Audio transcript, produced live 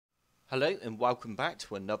Hello and welcome back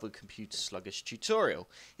to another Computer Sluggish tutorial.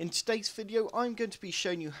 In today's video I'm going to be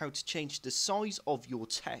showing you how to change the size of your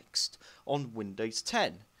text on Windows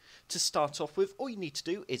 10. To start off with, all you need to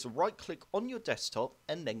do is right click on your desktop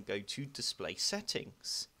and then go to Display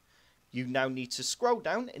Settings. You now need to scroll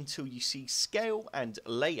down until you see Scale and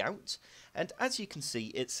Layout, and as you can see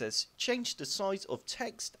it says change the size of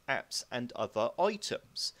text, apps and other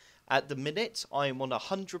items. At the minute I am on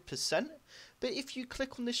 100%, but if you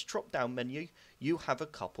click on this drop down menu you have a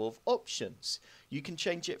couple of options. You can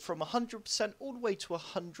change it from 100% all the way to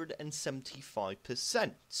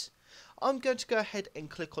 175%. I'm going to go ahead and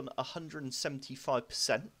click on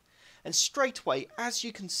 175%, and straight away as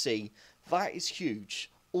you can see that is huge.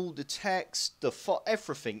 All the text, the font,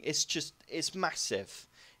 everything, it's massive.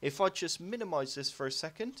 If I just minimize this for a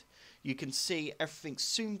second, you can see everything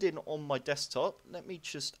zoomed in on my desktop. Let me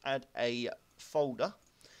just add a folder.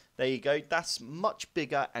 There you go, that's much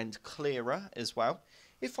bigger and clearer as well.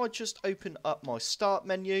 If I just open up my start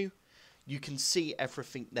menu, you can see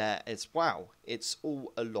everything there as well. It's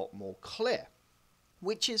all a lot more clear,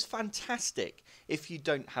 which is fantastic if you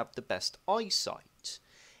don't have the best eyesight.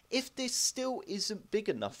 If this still isn't big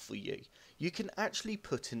enough for you, you can actually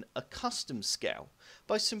put in a custom scale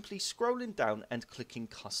by simply scrolling down and clicking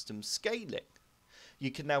custom scaling.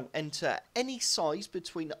 You can now enter any size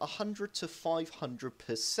between 100 to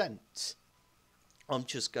 500%. I'm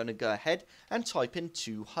just going to go ahead and type in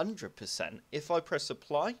 200%. If I press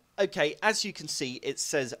apply, okay, as you can see it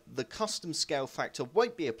says the custom scale factor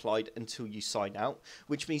won't be applied until you sign out,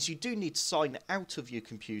 which means you do need to sign out of your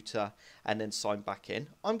computer and then sign back in.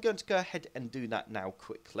 I'm going to go ahead and do that now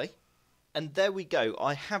quickly. And there we go,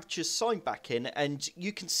 I have just signed back in and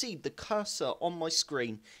you can see the cursor on my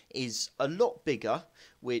screen is a lot bigger,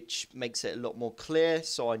 which makes it a lot more clear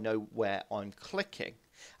so I know where I'm clicking.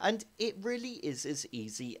 And it really is as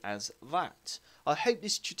easy as that. I hope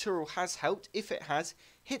this tutorial has helped. If it has,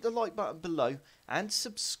 hit the like button below and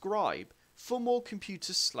subscribe for more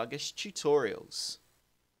Computer Sluggish tutorials.